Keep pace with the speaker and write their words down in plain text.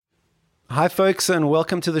Hi, folks, and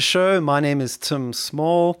welcome to the show. My name is Tim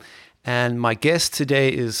Small, and my guest today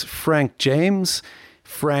is Frank James.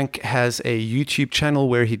 Frank has a YouTube channel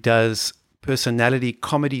where he does personality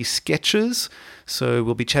comedy sketches. So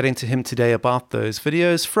we'll be chatting to him today about those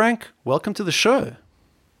videos. Frank, welcome to the show.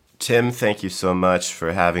 Tim, thank you so much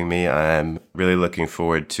for having me. I'm really looking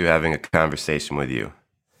forward to having a conversation with you.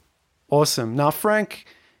 Awesome. Now, Frank,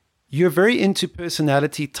 you're very into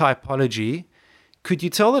personality typology. Could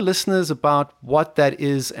you tell the listeners about what that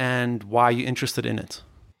is and why you're interested in it?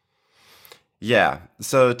 Yeah,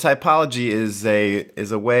 so typology is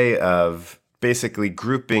a way of basically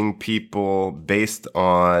grouping people based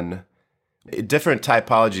on different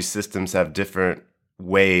typology systems have different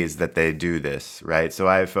ways that they do this, right? So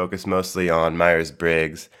I focus mostly on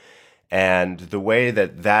Myers-Briggs, and the way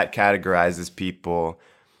that that categorizes people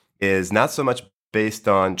is not so much based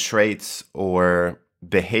on traits or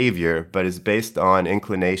behavior, but is based on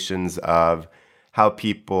inclinations of how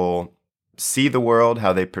people see the world,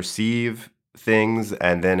 how they perceive things,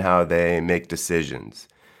 and then how they make decisions.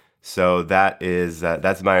 So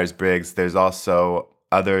that's Myers-Briggs. There's also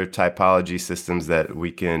other typology systems that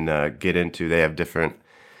we can get into. They have different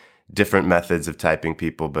methods of typing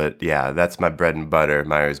people, but yeah, that's my bread and butter,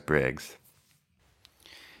 Myers-Briggs.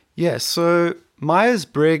 Yeah, so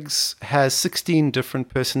Myers-Briggs has 16 different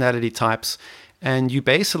personality types, and you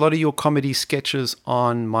base a lot of your comedy sketches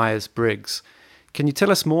on Myers-Briggs. Can you tell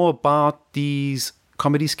us more about these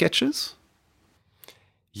comedy sketches?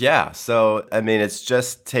 Yeah, so I mean, it's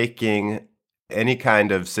just taking any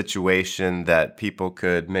kind of situation that people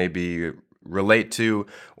could maybe relate to,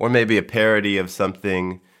 or maybe a parody of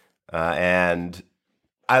something, and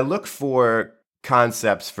I look for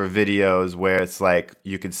concepts for videos where it's like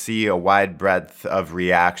you could see a wide breadth of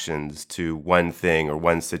reactions to one thing or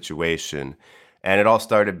one situation. And it all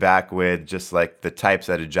started back with just like the types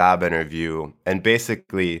at a job interview and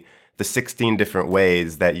basically the 16 different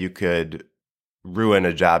ways that you could ruin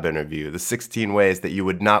a job interview, the 16 ways that you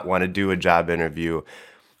would not want to do a job interview,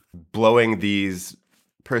 blowing these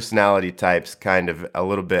personality types kind of a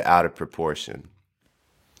little bit out of proportion.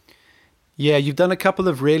 Yeah, you've done a couple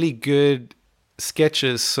of really good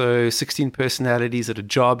sketches. So 16 personalities at a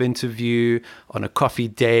job interview, on a coffee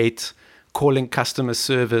date, calling customer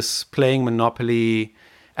service, playing Monopoly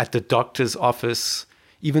at the doctor's office,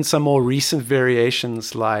 even some more recent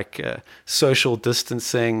variations like social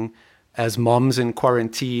distancing as moms in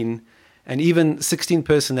quarantine, and even 16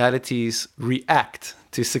 personalities react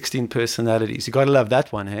to 16 personalities. You got to love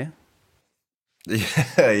that one, hey?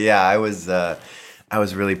 Yeah, I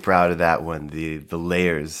was really proud of that one. The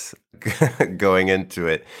layers going into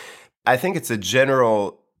it. I think it's a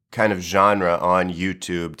general kind of genre on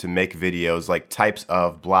YouTube to make videos like types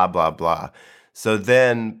of blah blah blah. So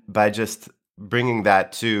then by just bringing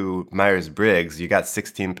that to Myers-Briggs, you got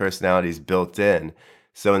 16 personalities built in.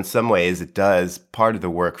 So in some ways it does part of the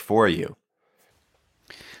work for you.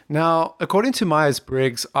 Now, according to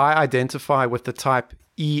Myers-Briggs, I identify with the type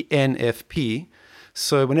ENFP.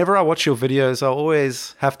 So whenever I watch your videos, I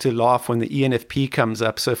always have to laugh when the ENFP comes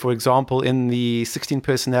up. So for example, in the 16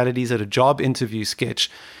 personalities at a job interview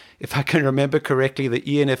sketch, if I can remember correctly, the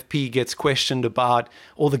ENFP gets questioned about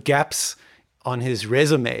all the gaps on his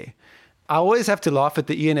resume. I always have to laugh at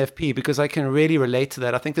the ENFP because I can really relate to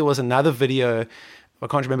that. I think there was another video, I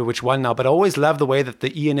can't remember which one now, but I always love the way that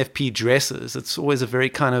the ENFP dresses. It's always a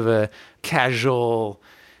very kind of a casual,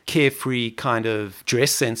 carefree kind of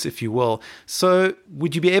dress sense, if you will. So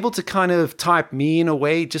would you be able to kind of type me in a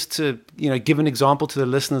way just to, give an example to the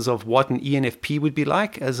listeners of what an ENFP would be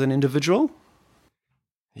like as an individual?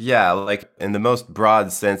 Yeah, like in the most broad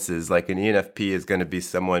senses, like an ENFP is going to be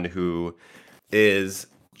someone who is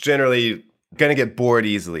generally going to get bored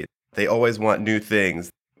easily. They always want new things,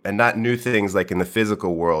 and not new things like in the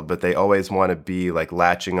physical world, but they always want to be like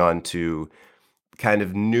latching on to kind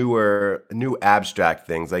of new abstract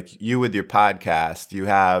things. Like you with your podcast, you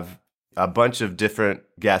have a bunch of different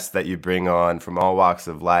guests that you bring on from all walks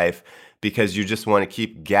of life because you just want to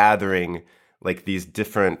keep gathering like these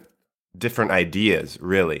different ideas,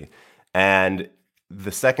 really. And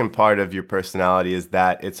the second part of your personality is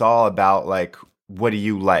that it's all about like, what do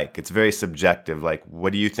you like? It's very subjective. Like,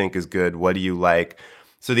 what do you think is good? What do you like?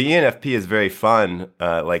 So the ENFP is very fun.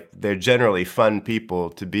 Like they're generally fun people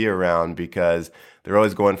to be around because they're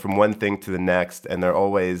always going from one thing to the next, and they're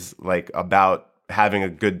always like about having a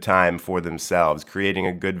good time for themselves, creating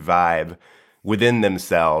a good vibe within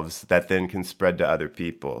themselves that then can spread to other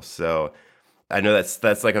people. So I know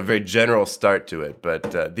that's like a very general start to it,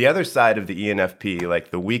 but the other side of the ENFP,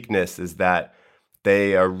 like the weakness, is that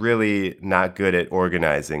they are really not good at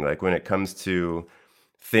organizing. Like when it comes to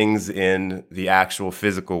things in the actual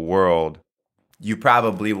physical world, you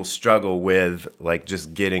probably will struggle with like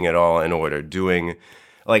just getting it all in order, doing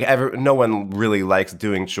like no one really likes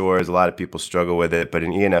doing chores. A lot of people struggle with it, but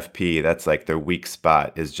in ENFP, that's like their weak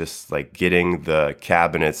spot, is just like getting the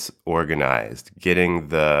cabinets organized, getting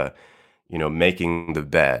the, making the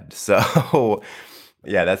bed. So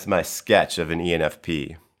yeah, that's my sketch of an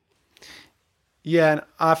ENFP. Yeah, and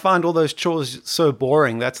I find all those chores so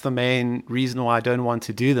boring. That's the main reason why I don't want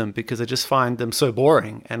to do them, because I just find them so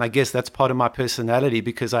boring. And I guess that's part of my personality,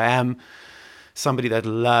 because I am somebody that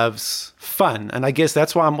loves fun. And I guess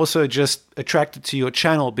that's why I'm also just attracted to your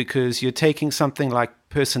channel, because you're taking something like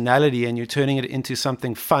personality and you're turning it into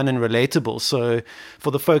something fun and relatable. So for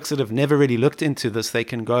the folks that have never really looked into this, they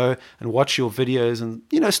can go and watch your videos and,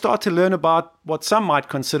 start to learn about what some might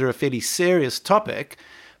consider a fairly serious topic,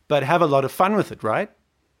 but have a lot of fun with it, right?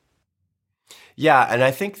 Yeah, and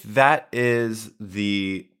I think that is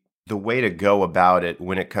the way to go about it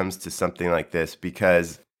when it comes to something like this,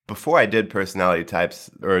 because before I did personality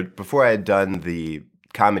types, or before I had done the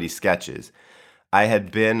comedy sketches, I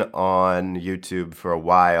had been on YouTube for a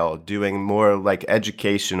while doing more like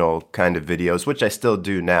educational kind of videos, which I still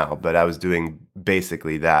do now, but I was doing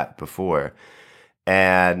basically that before.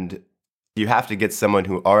 And you have to get someone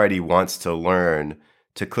who already wants to learn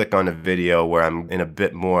to click on a video where I'm in a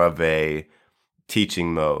bit more of a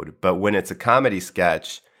teaching mode. But when it's a comedy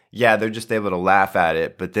sketch, yeah, they're just able to laugh at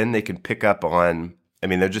it, but then they can pick up on,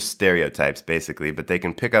 they're just stereotypes basically, but they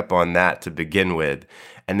can pick up on that to begin with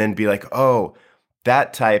and then be like, oh,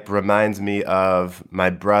 that type reminds me of my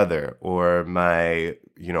brother or my,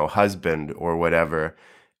 husband or whatever.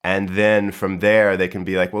 And then from there, they can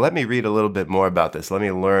be like, well, let me read a little bit more about this. Let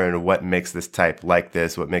me learn what makes this type like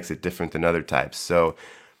this, what makes it different than other types. So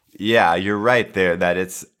yeah, you're right there that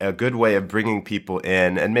it's a good way of bringing people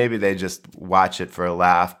in, and maybe they just watch it for a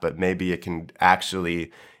laugh, but maybe it can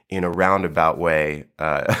actually, in a roundabout way,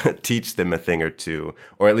 teach them a thing or two,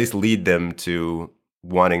 or at least lead them to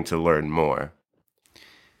wanting to learn more.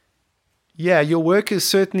 Yeah, your work is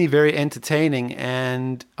certainly very entertaining,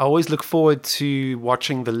 and I always look forward to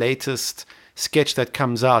watching the latest sketch that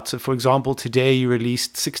comes out. So, for example, today you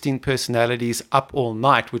released 16 Personalities Up All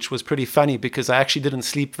Night, which was pretty funny because I actually didn't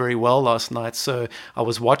sleep very well last night. So I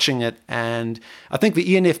was watching it, and I think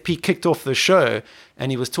the ENFP kicked off the show,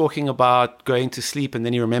 and he was talking about going to sleep, and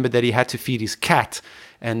then he remembered that he had to feed his cat.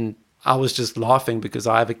 And I was just laughing because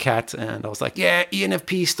I have a cat, and I was like, yeah,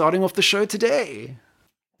 ENFP starting off the show today.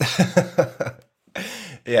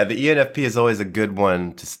 Yeah, the ENFP is always a good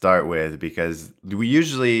one to start with, because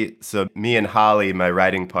so me and Holly, my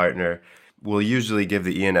writing partner, will usually give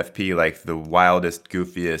the ENFP like the wildest,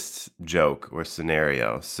 goofiest joke or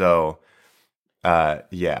scenario. So,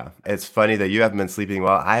 yeah, it's funny that you haven't been sleeping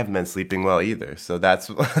well. I haven't been sleeping well either. So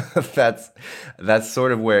that's that's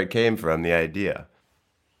sort of where it came from, the idea.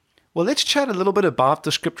 Well, let's chat a little bit about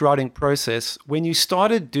the script writing process. When you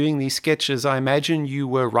started doing these sketches, I imagine you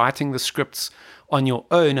were writing the scripts on your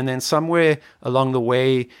own, and then somewhere along the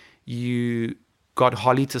way, you got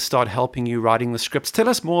Holly to start helping you writing the scripts. Tell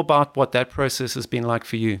us more about what that process has been like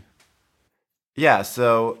for you. Yeah,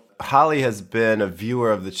 so Holly has been a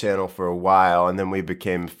viewer of the channel for a while, and then we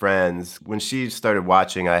became friends. When she started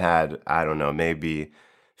watching, I had, I don't know, maybe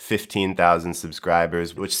 15,000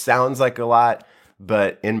 subscribers, which sounds like a lot,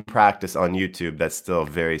 but in practice on YouTube, that's still a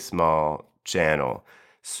very small channel.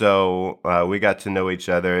 So we got to know each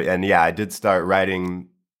other. And yeah, I did start writing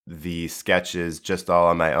the sketches just all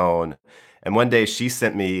on my own. And one day she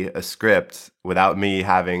sent me a script without me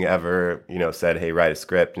having ever, said, hey, write a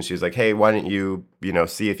script. And she was like, hey, why don't you,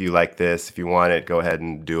 see if you like this. If you want it, go ahead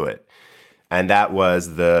and do it. And that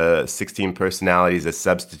was the 16 Personalities as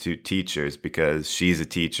Substitute Teachers, because she's a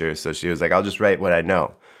teacher. So she was like, I'll just write what I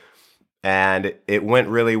know. And it went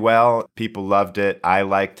really well. People loved it. I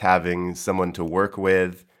liked having someone to work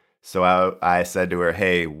with. So I said to her,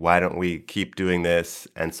 hey, why don't we keep doing this?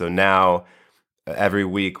 And so now every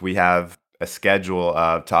week we have a schedule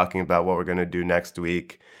of talking about what we're going to do next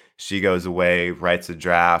week. She goes away, writes a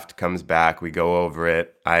draft, comes back, we go over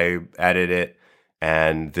it, I edit it,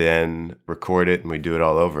 and then record it, and we do it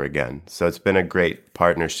all over again. So it's been a great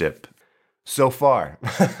partnership. So far.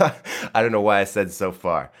 I don't know why I said so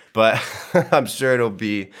far, but I'm sure it'll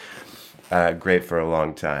be great for a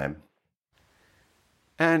long time.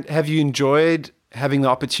 And have you enjoyed having the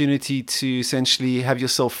opportunity to essentially have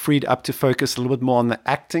yourself freed up to focus a little bit more on the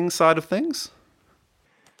acting side of things?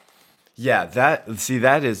 Yeah, that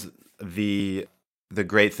is the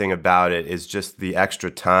great thing about it, is just the extra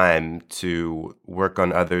time to work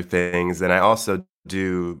on other things. And I also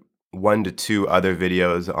do 1 to 2 other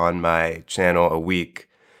videos on my channel a week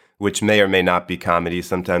which may or may not be comedy.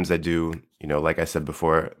 Sometimes I do, like I said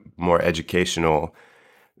before, more educational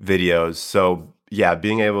videos. So yeah,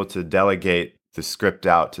 being able to delegate the script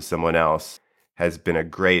out to someone else has been a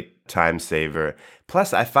great time saver.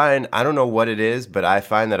 Plus, I don't know what it is, but I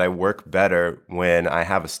find that I work better when I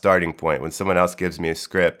have a starting point. When someone else gives me a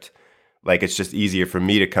script, like it's just easier for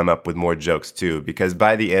me to come up with more jokes too, because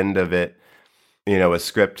by the end of it, a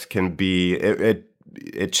script can be,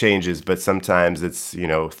 it changes, but sometimes it's,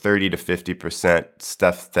 30 to 50%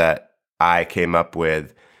 stuff that I came up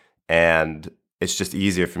with, and it's just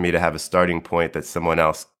easier for me to have a starting point that someone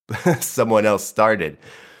else someone else started.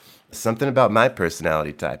 Something about my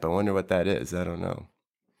personality type. I wonder what that is. I don't know.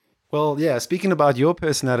 Well, yeah, speaking about your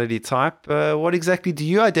personality type, what exactly do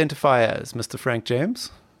you identify as, Mr. Frank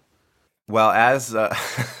James? Well, as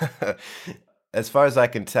as far as I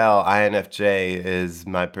can tell, INFJ is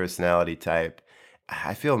my personality type.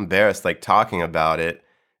 I feel embarrassed like talking about it,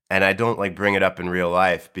 and I don't like bring it up in real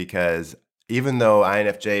life because even though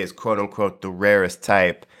INFJ is quote unquote the rarest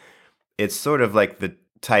type, it's sort of like the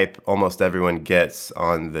type almost everyone gets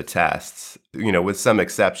on the tests, with some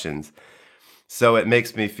exceptions. So it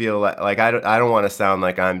makes me feel like I don't want to sound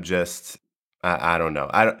like I'm just I don't know.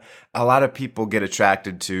 A lot of people get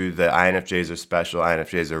attracted to the INFJs are special,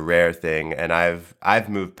 INFJs are rare thing, and I've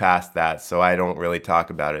moved past that, so I don't really talk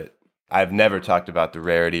about it. I've never talked about the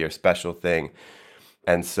rarity or special thing.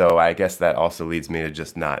 And so I guess that also leads me to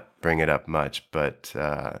just not bring it up much. But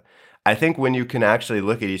I think when you can actually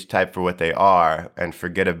look at each type for what they are and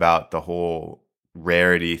forget about the whole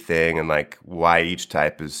rarity thing and like why each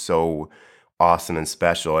type is so awesome and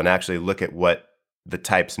special, and actually look at what the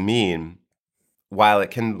types mean, while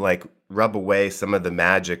it can like rub away some of the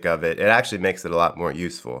magic of it, it actually makes it a lot more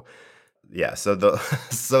useful. Yeah, so the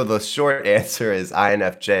so the short answer is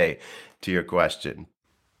INFJ to your question.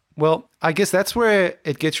 Well, I guess that's where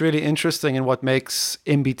it gets really interesting, and what makes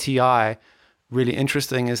MBTI really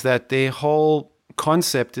interesting is that their whole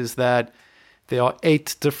concept is that there are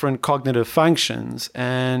 8 different cognitive functions,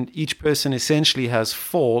 and each person essentially has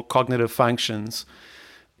 4 cognitive functions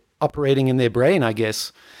operating in their brain, I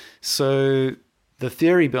guess. So the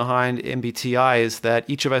theory behind MBTI is that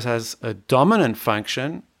each of us has a dominant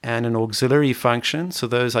function and an auxiliary function. So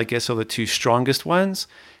those, I guess, are the 2 strongest ones.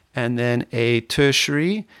 And then a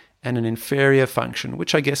tertiary and an inferior function,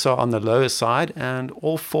 which I guess are on the lower side. And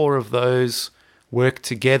all 4 of those work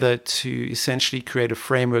together to essentially create a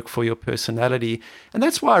framework for your personality. And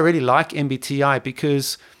that's why I really like MBTI,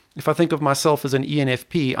 because if I think of myself as an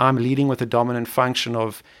ENFP, I'm leading with a dominant function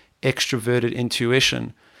of extroverted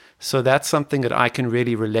intuition. So that's something that I can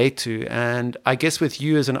really relate to. And I guess with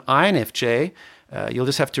you as an INFJ, you'll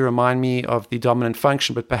just have to remind me of the dominant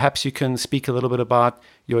function, but perhaps you can speak a little bit about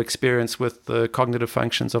your experience with the cognitive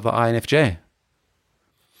functions of the INFJ.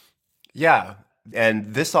 Yeah,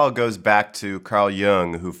 and this all goes back to Carl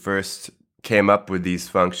Jung, who first came up with these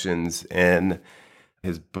functions in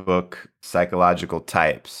his book, Psychological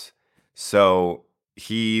Types. So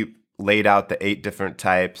he laid out the 8 different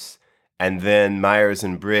types, and then Myers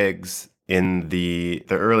and Briggs in the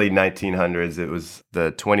early 1900s, it was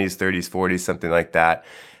the 20s, 30s, 40s, something like that.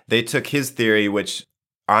 They took his theory, which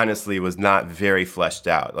honestly was not very fleshed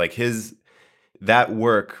out. Like that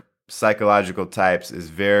work, Psychological Types, is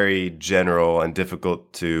very general and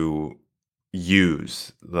difficult to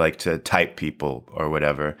use, like to type people or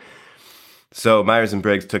whatever. So Myers and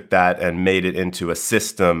Briggs took that and made it into a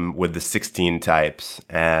system with the 16 types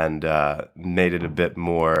and made it a bit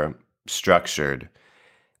more structured.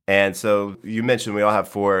 And so you mentioned we all have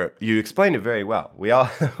 4. You explained it very well. We all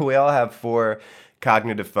we all have 4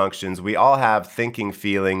 cognitive functions. We all have thinking,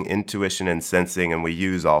 feeling, intuition, and sensing, and we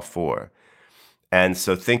use all 4. And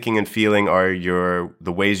so thinking and feeling are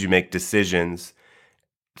the ways you make decisions.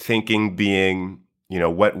 Thinking being,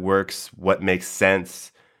 what works, what makes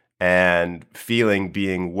sense, and feeling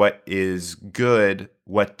being what is good,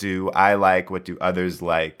 what do I like, what do others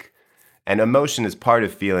like. And emotion is part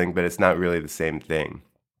of feeling, but it's not really the same thing.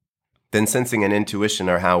 Then sensing and intuition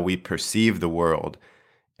are how we perceive the world,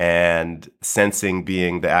 and sensing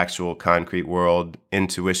being the actual concrete world,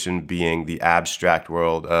 intuition being the abstract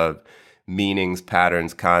world of meanings,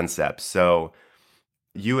 patterns, concepts. So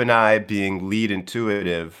you and I being lead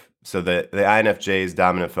intuitive, so the INFJ's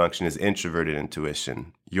dominant function is introverted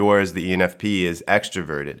intuition. Yours, the ENFP, is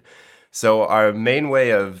extroverted. So our main way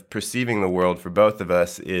of perceiving the world for both of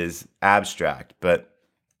us is abstract, but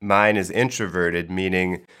mine is introverted,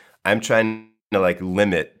 meaning I'm trying to like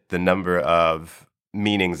limit the number of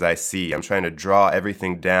meanings I see. I'm trying to draw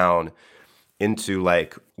everything down into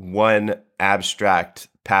like one abstract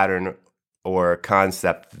pattern or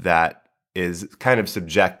concept that is kind of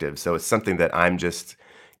subjective. So it's something that I'm just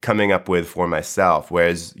coming up with for myself.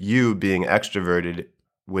 Whereas you being extroverted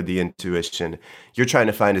with the intuition, you're trying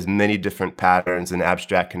to find as many different patterns and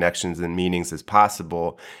abstract connections and meanings as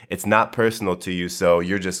possible. It's not personal to you. So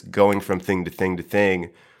you're just going from thing to thing to thing,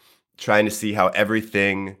 trying to see how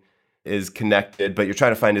everything is connected, but you're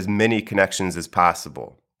trying to find as many connections as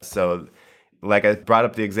possible. So like I brought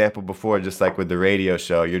up the example before, just like with the radio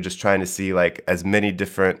show, you're just trying to see like as many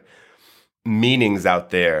different meanings out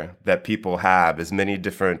there that people have, as many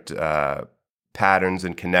different patterns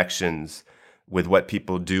and connections with what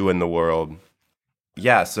people do in the world.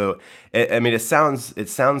 Yeah, so I mean, it sounds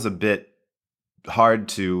a bit hard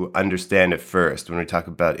to understand at first when we talk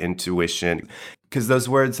about intuition, because those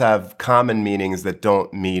words have common meanings that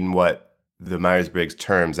don't mean what the Myers-Briggs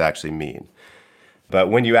terms actually mean. But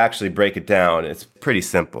when you actually break it down, it's pretty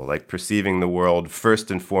simple, like perceiving the world first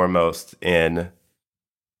and foremost in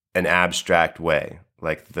an abstract way.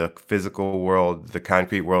 Like the physical world, the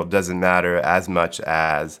concrete world doesn't matter as much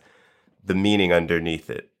as the meaning underneath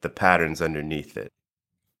it, the patterns underneath it.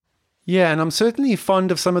 Yeah, and I'm certainly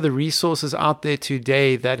fond of some of the resources out there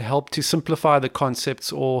today that help to simplify the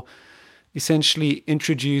concepts or essentially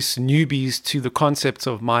introduce newbies to the concepts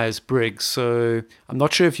of Myers-Briggs. So I'm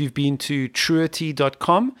not sure if you've been to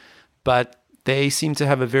truity.com, but they seem to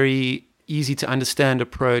have a very easy to understand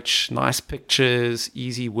approach, nice pictures,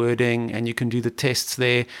 easy wording, and you can do the tests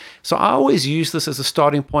there. So I always use this as a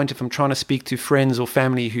starting point if I'm trying to speak to friends or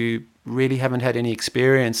family who really haven't had any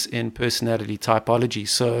experience in personality typology.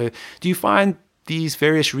 So do you find these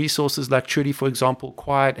various resources like Truity, for example,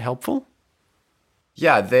 quite helpful?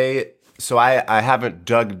 Yeah, so I haven't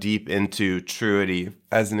dug deep into Truity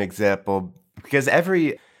as an example, because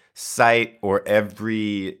every site or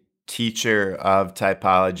every teacher of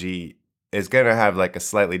typology is going to have like a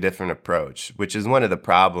slightly different approach, which is one of the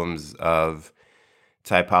problems of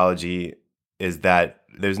typology, is that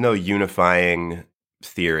there's no unifying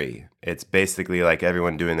theory. It's basically like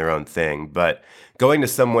everyone doing their own thing. But going to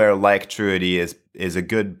somewhere like Truity is a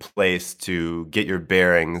good place to get your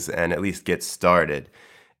bearings and at least get started.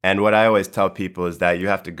 And what I always tell people is that you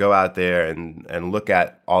have to go out there and look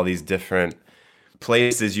at all these different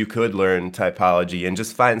places you could learn typology and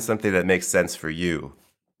just find something that makes sense for you,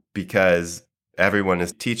 because everyone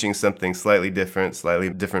is teaching something slightly different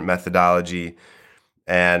methodology,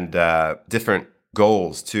 and different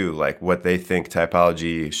goals too, like what they think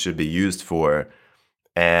typology should be used for.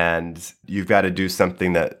 And you've got to do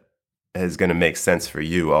something that is going to make sense for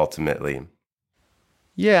you ultimately.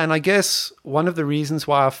 Yeah, and I guess one of the reasons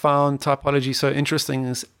why I found typology so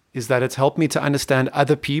interesting is that it's helped me to understand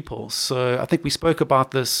other people. So I think we spoke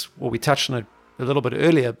about this, or we touched on it a little bit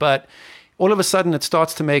earlier, but all of a sudden it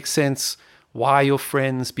starts to make sense why your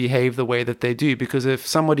friends behave the way that they do. Because if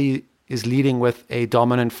somebody is leading with a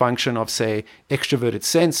dominant function of, say, extroverted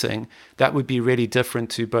sensing, that would be really different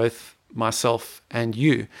to both myself and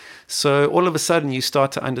you. So all of a sudden you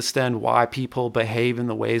start to understand why people behave in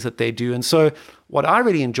the ways that they do. And so what I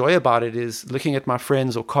really enjoy about it is looking at my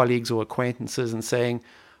friends or colleagues or acquaintances and saying,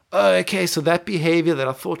 oh, okay, so that behavior that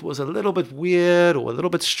I thought was a little bit weird or a little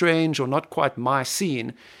bit strange or not quite my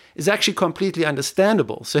scene is actually completely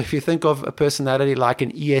understandable. So if you think of a personality like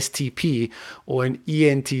an ESTP or an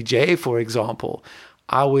ENTJ, for example,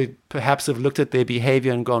 I would perhaps have looked at their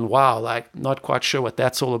behavior and gone, wow, like not quite sure what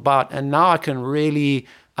that's all about. And now I can really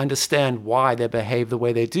understand why they behave the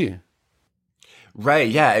way they do. Right,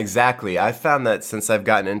 yeah, exactly. I've found that since I've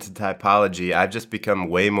gotten into typology, I've just become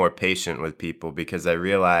way more patient with people, because I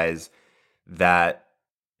realize that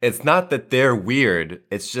it's not that they're weird,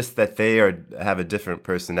 it's just that they have a different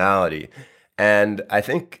personality. And I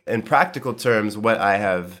think in practical terms, what I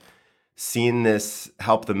have seen this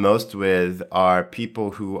help the most with are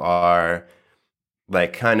people who are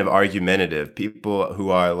like kind of argumentative, people who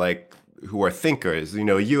are thinkers. You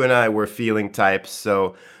know, you and I were feeling types,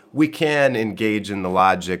 so we can engage in the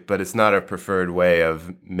logic, but it's not our preferred way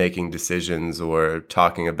of making decisions or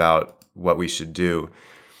talking about what we should do.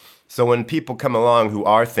 So when people come along who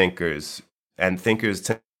are thinkers, and thinkers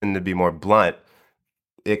tend to be more blunt,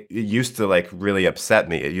 it used to like really upset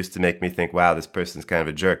me. It used to make me think, wow, this person's kind of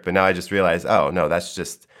a jerk. But now I just realize, oh, no, that's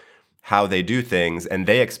just how they do things. And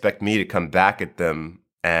they expect me to come back at them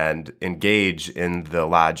and engage in the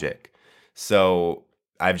logic. So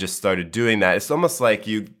I've just started doing that. It's almost like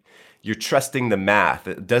you're trusting the math.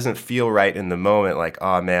 It doesn't feel right in the moment, like,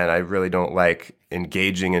 oh man, I really don't like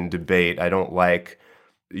engaging in debate. I don't like,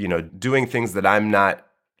 doing things that I'm not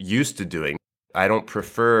used to doing. I don't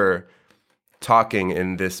prefer talking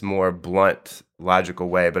in this more blunt logical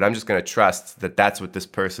way, but I'm just going to trust that that's what this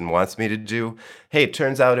person wants me to do. Hey, it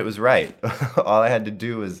turns out it was right. All I had to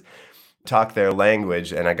do was talk their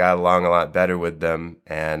language, and I got along a lot better with them.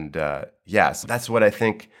 And so that's what I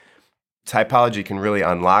think typology can really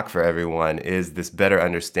unlock for everyone, is this better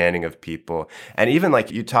understanding of people. And even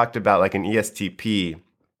like you talked about, like an ESTP,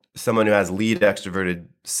 someone who has lead extroverted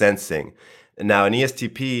sensing. Now, an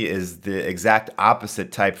ESTP is the exact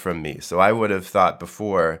opposite type from me. So I would have thought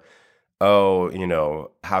before,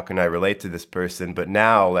 oh, how can I relate to this person? But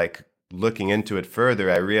now, like looking into it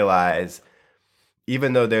further, I realize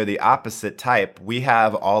even though they're the opposite type, we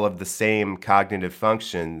have all of the same cognitive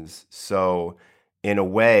functions. So in a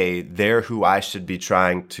way, they're who I should be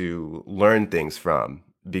trying to learn things from,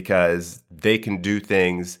 because they can do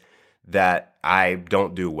things that I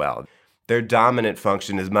don't do well. Their dominant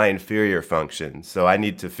function is my inferior function. So I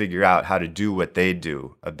need to figure out how to do what they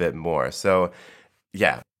do a bit more. So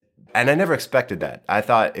yeah. And I never expected that. I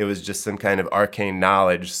thought it was just some kind of arcane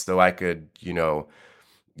knowledge so I could,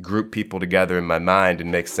 group people together in my mind and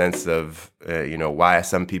make sense of, why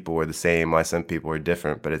some people were the same, why some people were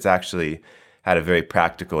different. But it's actually had a very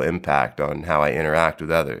practical impact on how I interact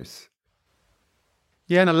with others.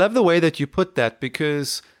 Yeah, and I love the way that you put that,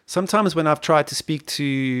 because sometimes when I've tried to speak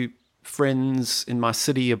to friends in my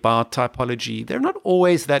city about typology, they're not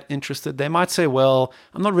always that interested. They might say, well,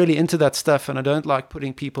 I'm not really into that stuff and I don't like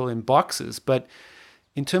putting people in boxes. But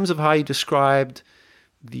in terms of how you described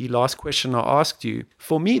the last question I asked you,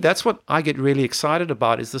 for me, that's what I get really excited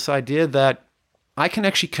about, is this idea that I can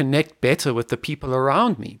actually connect better with the people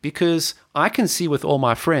around me, because I can see with all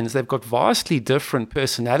my friends, they've got vastly different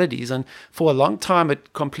personalities. And for a long time,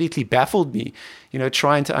 it completely baffled me,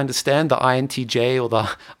 trying to understand the INTJ or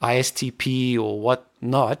the ISTP or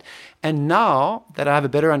whatnot. And now that I have a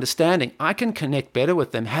better understanding, I can connect better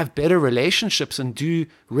with them, have better relationships, and do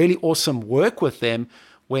really awesome work with them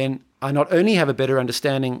when I not only have a better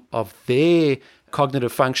understanding of their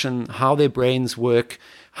cognitive function, how their brains work,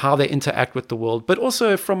 how they interact with the world, but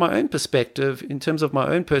also from my own perspective in terms of my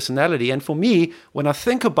own personality. And for me, when I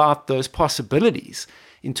think about those possibilities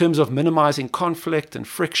in terms of minimizing conflict and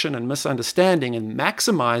friction and misunderstanding and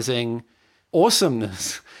maximizing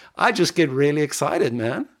awesomeness, I just get really excited,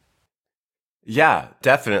 man. Yeah,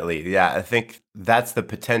 definitely. Yeah, I think that's the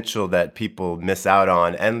potential that people miss out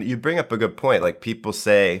on. And you bring up a good point. Like, people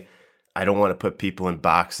say, I don't want to put people in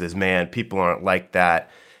boxes. Man, people aren't like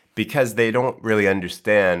that, because they don't really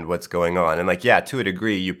understand what's going on. And like, yeah, to a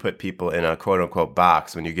degree, you put people in a quote unquote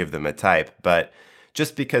box when you give them a type. But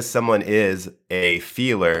just because someone is a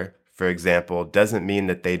feeler, for example, doesn't mean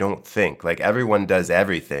that they don't think. Like, everyone does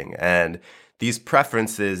everything. And these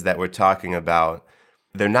preferences that we're talking about,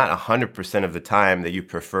 they're not 100% of the time that you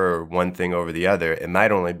prefer one thing over the other. It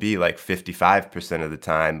might only be like 55% of the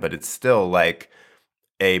time, but it's still like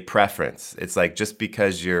a preference. It's like, just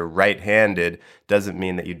because you're right-handed doesn't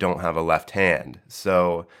mean that you don't have a left hand.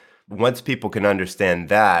 So once people can understand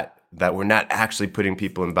that we're not actually putting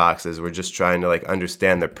people in boxes, we're just trying to like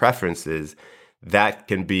understand their preferences, that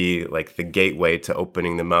can be like the gateway to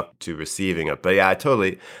opening them up to receiving it. But yeah,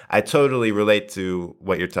 I totally relate to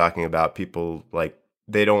what you're talking about. People, like,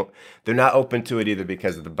 they're not open to it either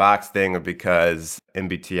because of the box thing or because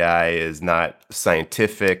MBTI is not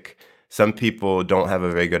scientific. Some people don't have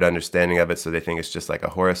a very good understanding of it, so they think it's just like a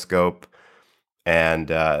horoscope. And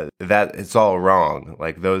that it's all wrong.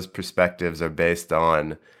 Like, those perspectives are based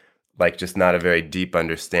on like just not a very deep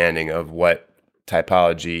understanding of what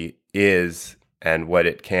typology is and what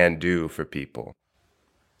it can do for people.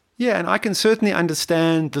 Yeah, and I can certainly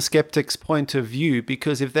understand the skeptic's point of view,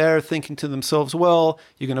 because if they're thinking to themselves, well,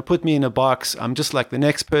 you're going to put me in a box, I'm just like the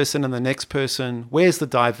next person and the next person, where's the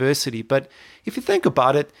diversity? But if you think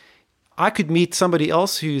about it, I could meet somebody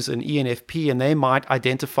else who's an ENFP and they might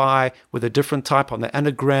identify with a different type on the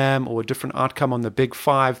Enneagram or a different outcome on the Big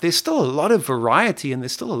Five. There's still a lot of variety and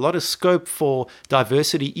there's still a lot of scope for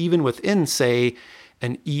diversity, even within, say,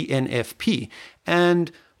 an ENFP.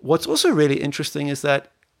 And what's also really interesting is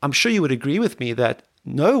that I'm sure you would agree with me that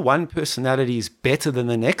no one personality is better than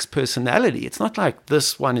the next personality. It's not like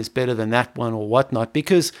this one is better than that one or whatnot,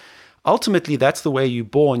 because ultimately that's the way you're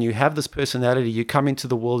born. You have this personality, you come into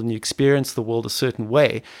the world and you experience the world a certain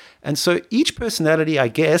way. And so each personality, I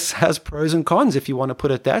guess, has pros and cons, if you want to put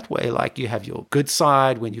it that way. Like, you have your good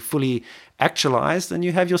side when you're fully actualized, and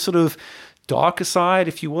you have your sort of darker side,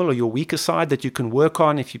 if you will, or your weaker side that you can work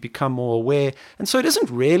on if you become more aware. And so it isn't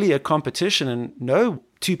really a competition, and no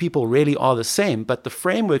two people really are the same, but the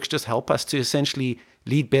frameworks just help us to essentially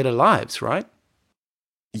lead better lives, right?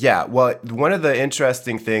 Yeah, well, one of the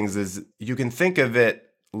interesting things is you can think of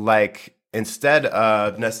it like, instead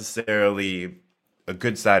of necessarily a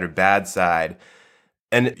good side or bad side.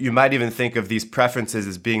 And you might even think of these preferences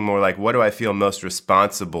as being more like, what do I feel most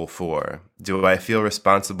responsible for? Do I feel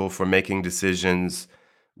responsible for making decisions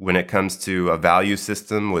when it comes to a value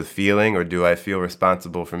system with feeling, or do I feel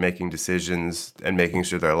responsible for making decisions and making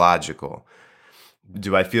sure they're logical?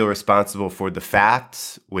 Do I feel responsible for the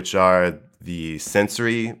facts, which are the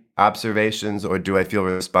sensory observations, or do I feel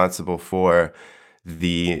responsible for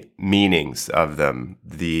the meanings of them,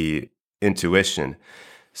 the intuition?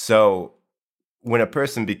 So when a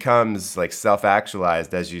person becomes like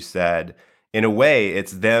self-actualized, as you said, in a way,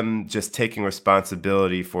 it's them just taking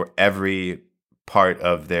responsibility for every part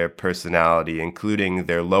of their personality, including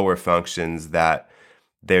their lower functions that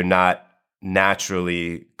they're not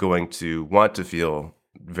naturally going to want to feel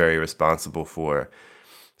very responsible for.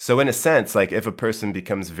 So in a sense, like if a person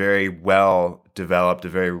becomes very well developed, a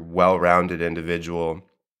very well-rounded individual,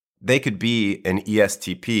 they could be an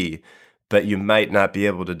ESTP, but you might not be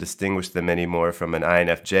able to distinguish them anymore from an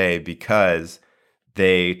INFJ because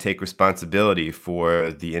they take responsibility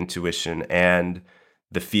for the intuition and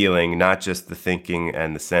the feeling, not just the thinking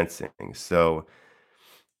and the sensing. So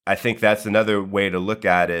I think that's another way to look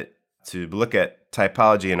at it. To look at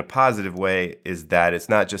typology in a positive way is that it's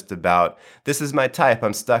not just about, this is my type,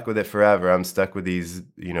 I'm stuck with it forever, I'm stuck with these,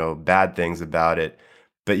 bad things about it.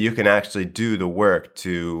 But you can actually do the work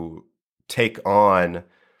to take on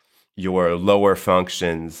your lower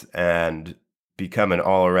functions and become an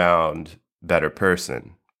all-around better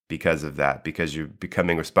person because of that, because you're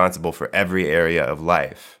becoming responsible for every area of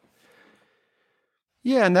life.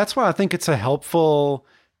 Yeah, and that's why I think it's a helpful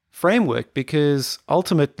framework, because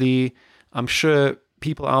ultimately, I'm sure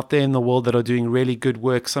people out there in the world that are doing really good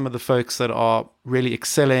work, some of the folks that are really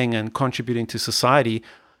excelling and contributing to society,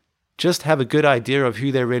 just have a good idea of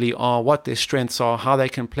who they really are, what their strengths are, how they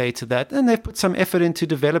can play to that. And they've put some effort into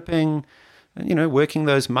developing, working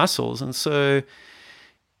those muscles. And so,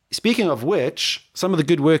 speaking of which, some of the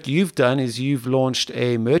good work you've done is you've launched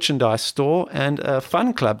a merchandise store and a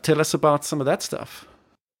fun club. Tell us about some of that stuff.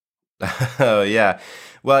 Oh, yeah.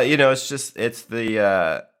 Well, it's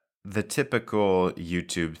the typical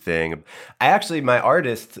YouTube thing. My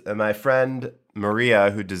artist, my friend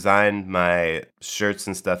Maria, who designed my shirts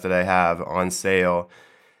and stuff that I have on sale,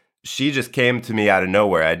 she just came to me out of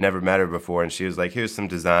nowhere. I'd never met her before, and she was like, here's some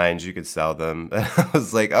designs, you could sell them. And I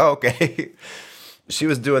was like, oh, okay. She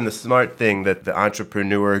was doing the smart thing that the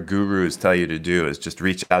entrepreneur gurus tell you to do, is just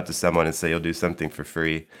reach out to someone and say you'll do something for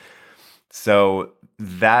free. So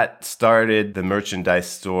that started the merchandise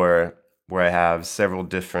store, where I have several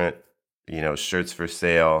different, shirts for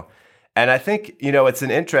sale. And I think, it's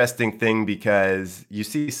an interesting thing because you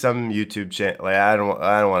see some YouTube channel, like I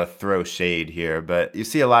don't want to throw shade here, but you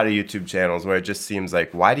see a lot of YouTube channels where it just seems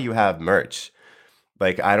like, why do you have merch?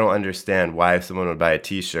 Like, I don't understand why someone would buy a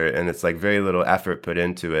t-shirt, and it's like very little effort put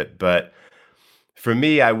into it. But for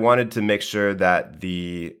me, I wanted to make sure that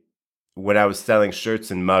when I was selling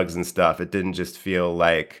shirts and mugs and stuff, it didn't just feel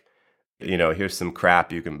like, here's some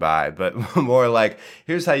crap you can buy, but more like,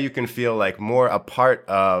 here's how you can feel like more a part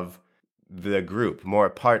of the group, more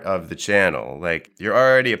a part of the channel. Like, you're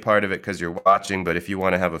already a part of it because you're watching, but if you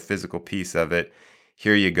want to have a physical piece of it,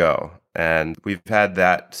 here you go. And we've had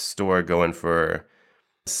that store going for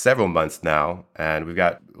several months now, and we've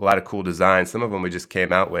got a lot of cool designs. Some of them we just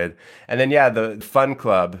came out with. And then, the Fun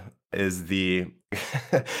Club is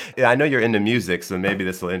yeah, I know you're into music, so maybe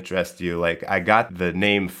this will interest you. Like, I got the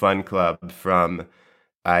name Fun Club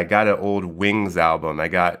I got an old Wings album. I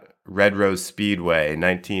got Red Rose Speedway,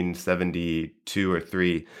 1972 or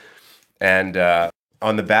 3. And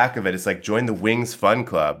on the back of it, it's like, join the Wings Fun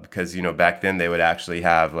Club, because, back then they would actually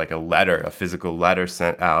have like a physical letter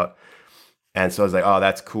sent out. And so I was like, oh,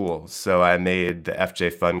 that's cool. So I made the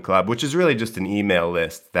FJ Fun Club, which is really just an email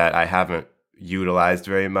list that I haven't utilized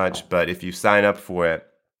very much. But if you sign up for it,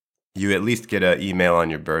 you at least get an email on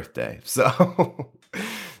your birthday. So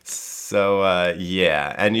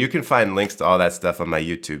yeah. And you can find links to all that stuff on my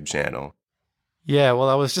YouTube channel. Yeah, well,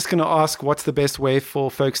 I was just going to ask what's the best way for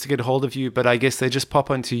folks to get hold of you, but I guess they just pop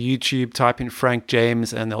onto YouTube, type in Frank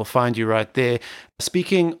James, and they'll find you right there.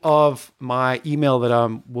 Speaking of my email that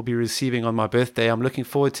I will be receiving on my birthday, I'm looking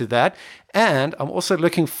forward to that. And I'm also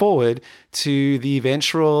looking forward to the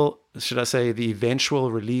eventual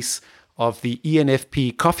release of the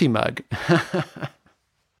ENFP coffee mug.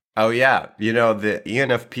 Oh, yeah. The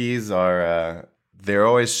ENFPs are... they're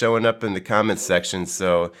always showing up in the comments section,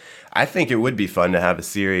 so I think it would be fun to have a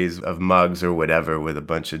series of mugs or whatever with a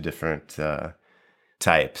bunch of different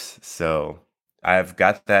types. So I've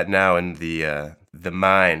got that now in the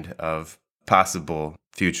mind of possible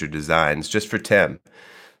future designs just for Tim.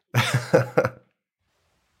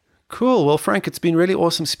 Cool. Well, Frank, it's been really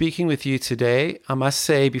awesome speaking with you today. I must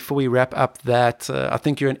say, before we wrap up, that I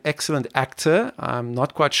think you're an excellent actor. I'm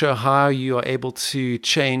not quite sure how you are able to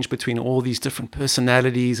change between all these different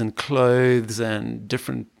personalities and clothes and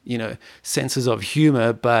different, senses of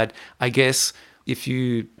humor. But I guess if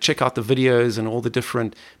you check out the videos and all the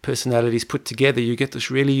different personalities put together, you get this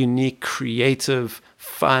really unique, creative,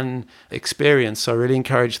 fun experience. So I really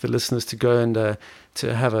encourage the listeners to go and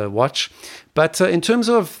to have a watch. But in terms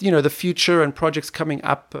of, the future and projects coming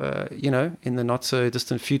up, in the not so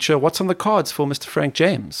distant future, what's on the cards for Mr. Frank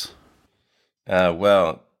James?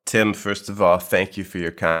 Well, Tim, first of all, thank you for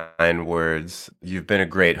your kind words. You've been a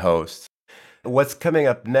great host. What's coming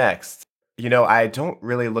up next? I don't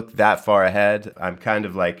really look that far ahead. I'm kind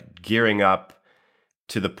of like gearing up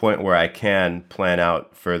to the point where I can plan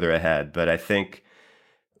out further ahead. But I think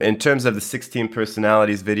in terms of the 16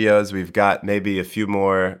 personalities videos, we've got maybe a few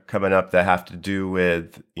more coming up that have to do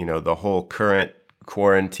with, the whole current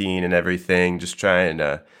quarantine and everything, just trying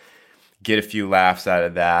to get a few laughs out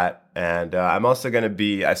of that. And I'm also going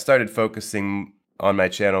to I started focusing on my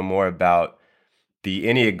channel more about the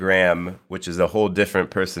Enneagram, which is a whole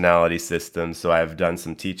different personality system. So I've done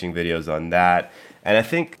some teaching videos on that. And I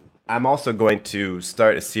think I'm also going to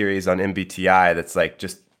start a series on MBTI that's like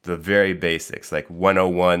just the very basics, like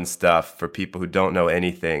 101 stuff for people who don't know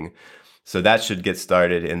anything. So that should get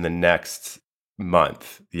started in the next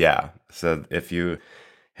month. Yeah. So if you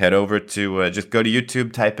head over to, just go to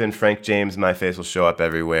YouTube, type in Frank James, my face will show up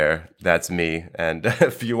everywhere. That's me. And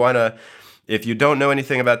if you don't know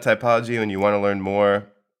anything about typology and you want to learn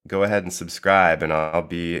more, go ahead and subscribe, and I'll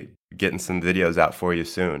be getting some videos out for you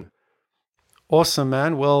soon. Awesome,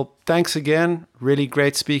 man. Well, thanks again. Really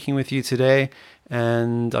great speaking with you today.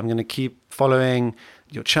 And I'm going to keep following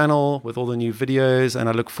your channel with all the new videos. And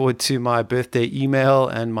I look forward to my birthday email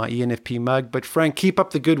and my ENFP mug. But Frank, keep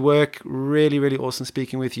up the good work. Really, really awesome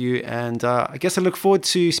speaking with you. And I guess I look forward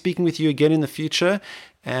to speaking with you again in the future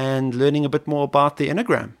and learning a bit more about the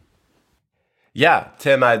Enneagram. Yeah,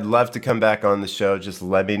 Tim, I'd love to come back on the show. Just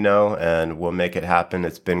let me know and we'll make it happen.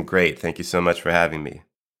 It's been great. Thank you so much for having me.